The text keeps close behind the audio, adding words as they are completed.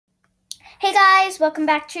Hey guys, welcome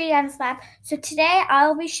back to Rihanna's Lab. So today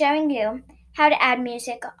I'll be showing you how to add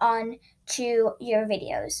music on to your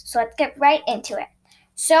videos. So let's get right into it.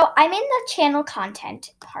 So I'm in the channel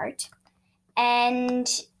content part, and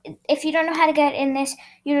if you don't know how to get in this,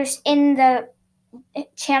 you're just in the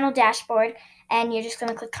channel dashboard and you're just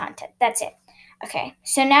going to click content. That's it. Okay,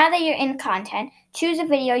 so now that you're in content, choose a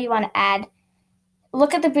video you want to add,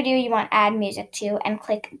 look at the video you want to add music to, and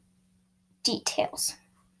click details.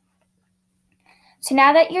 So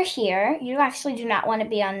now that you're here, you actually do not want to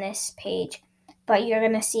be on this page, but you're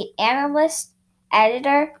going to see Analyst,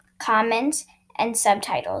 Editor, Comments, and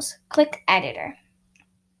Subtitles. Click Editor.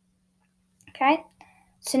 Okay?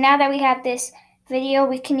 So now that we have this video,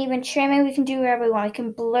 we can even trim it. We can do whatever we want. We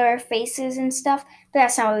can blur faces and stuff, but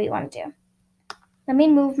that's not what we want to do. Let me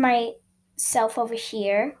move myself over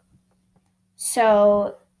here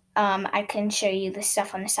so I can show you the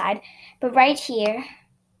stuff on the side. But right here,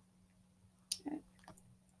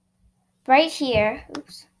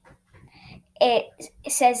 oops. It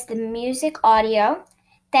says the music audio,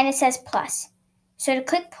 then it says plus. So to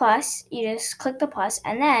click plus, you just click the plus,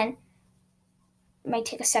 and then it might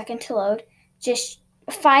take a second to load. Just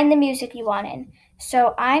find the music you want in.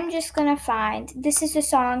 So I'm just gonna find, this is the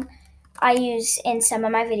song I use in some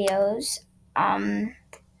of my videos.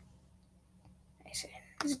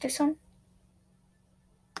 Is it this one?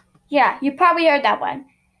 Yeah, you probably heard that one.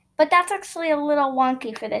 But that's actually a little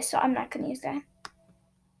wonky for this, so I'm not gonna use that.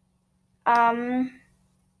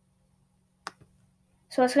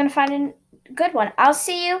 So it's gonna find a good one. I'll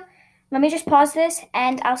see you. Let me just pause this,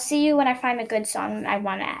 and I'll see you when I find a good song I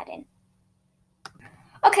want to add in.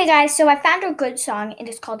 Okay, guys, so I found a good song. It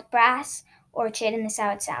is called Brass Orchid, and this is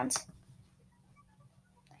how it sounds.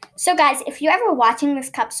 So, guys, if you're ever watching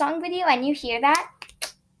this cup song video and you hear that,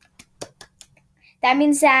 that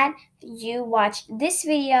means that you watched this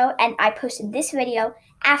video, and I posted this video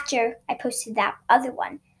after I posted that other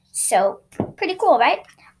one. So, pretty cool, right?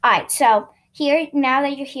 All right, so here, now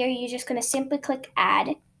that you're here, you're just going to simply click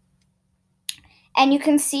Add. And you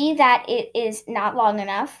can see that it is not long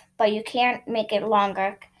enough, but you can't make it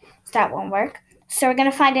longer, so that won't work. So we're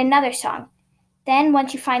going to find another song. Then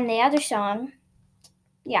once you find the other song,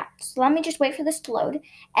 so let me just wait for this to load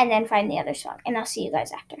and then find the other song, and I'll see you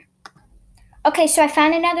guys after. Okay, so I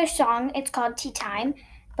found another song. It's called Tea Time,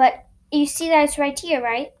 but you see that it's right here,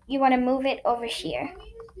 right? You want to move it over here.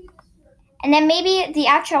 And then maybe the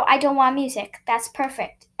outro, I don't want music. That's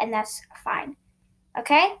perfect, and that's fine.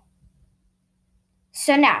 Okay?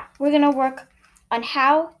 So now we're going to work on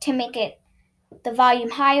how to make it the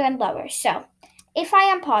volume higher and lower. So if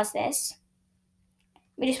I unpause this,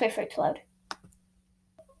 let me just wait for it to load.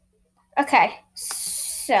 Okay,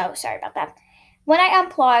 so sorry about that. When I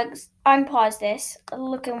unpause this,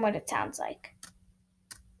 look at what it sounds like.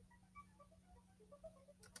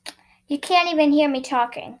 You can't even hear me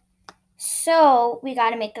talking. So we got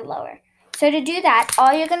to make it lower. So to do that,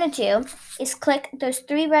 all you're going to do is click those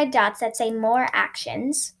 3 red dots that say More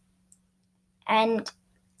Actions. And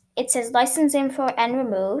it says License Info and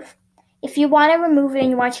Remove. If you want to remove it and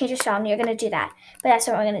you want to change your song, you're going to do that. But that's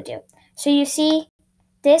what we're going to do. So you see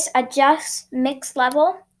this adjusts mix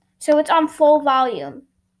level. So it's on full volume.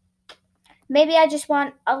 Maybe I just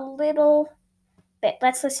want a little bit.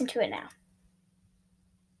 Let's listen to it now.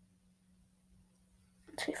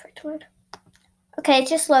 Let's wait for it to load. Okay, it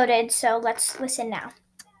just loaded, so let's listen now.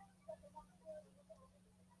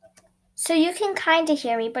 So you can kind of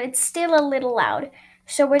hear me, but it's still a little loud.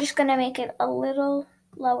 So we're just going to make it a little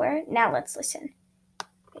lower. Now let's listen.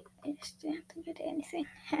 I just didn't have to do anything.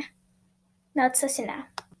 Now let's listen now.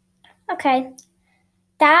 Okay.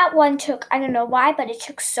 That one took, I don't know why, but it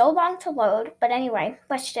took so long to load. But anyway,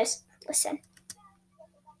 let's just listen.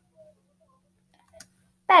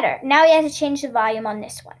 Better. Now we have to change the volume on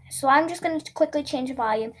this one. So I'm just going to quickly change the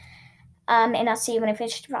volume. And I'll see you when I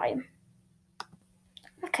finish the volume.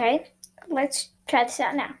 Okay. Let's try this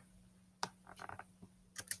out now.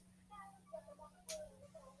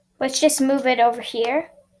 Let's just move it over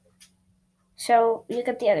here. So you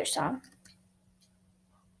get the other song.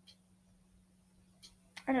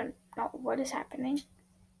 I don't know what is happening.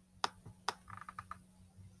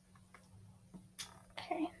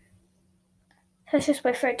 Okay. Let's just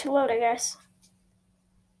wait for it to load, I guess.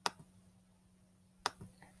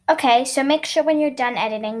 Okay, so make sure when you're done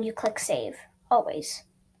editing, you click save. Always.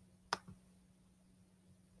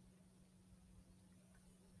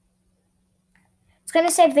 It's going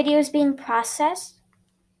to say video is being processed.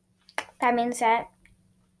 That means that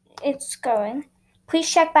it's going. Please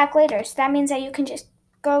check back later. So that means that you can just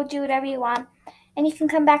go do whatever you want, and you can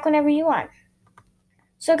come back whenever you want.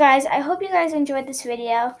 So guys, I hope you guys enjoyed this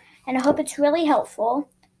video, and I hope it's really helpful.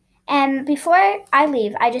 And before I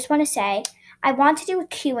leave, I just want to say I want to do a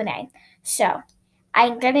Q&A. So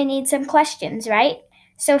I'm going to need some questions, right?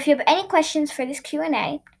 So if you have any questions for this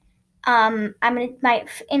Q&A, in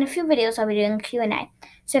a few videos I'll be doing a Q&A.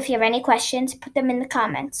 So if you have any questions, put them in the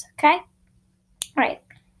comments, okay? All right.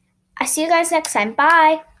 I'll see you guys next time.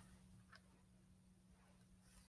 Bye.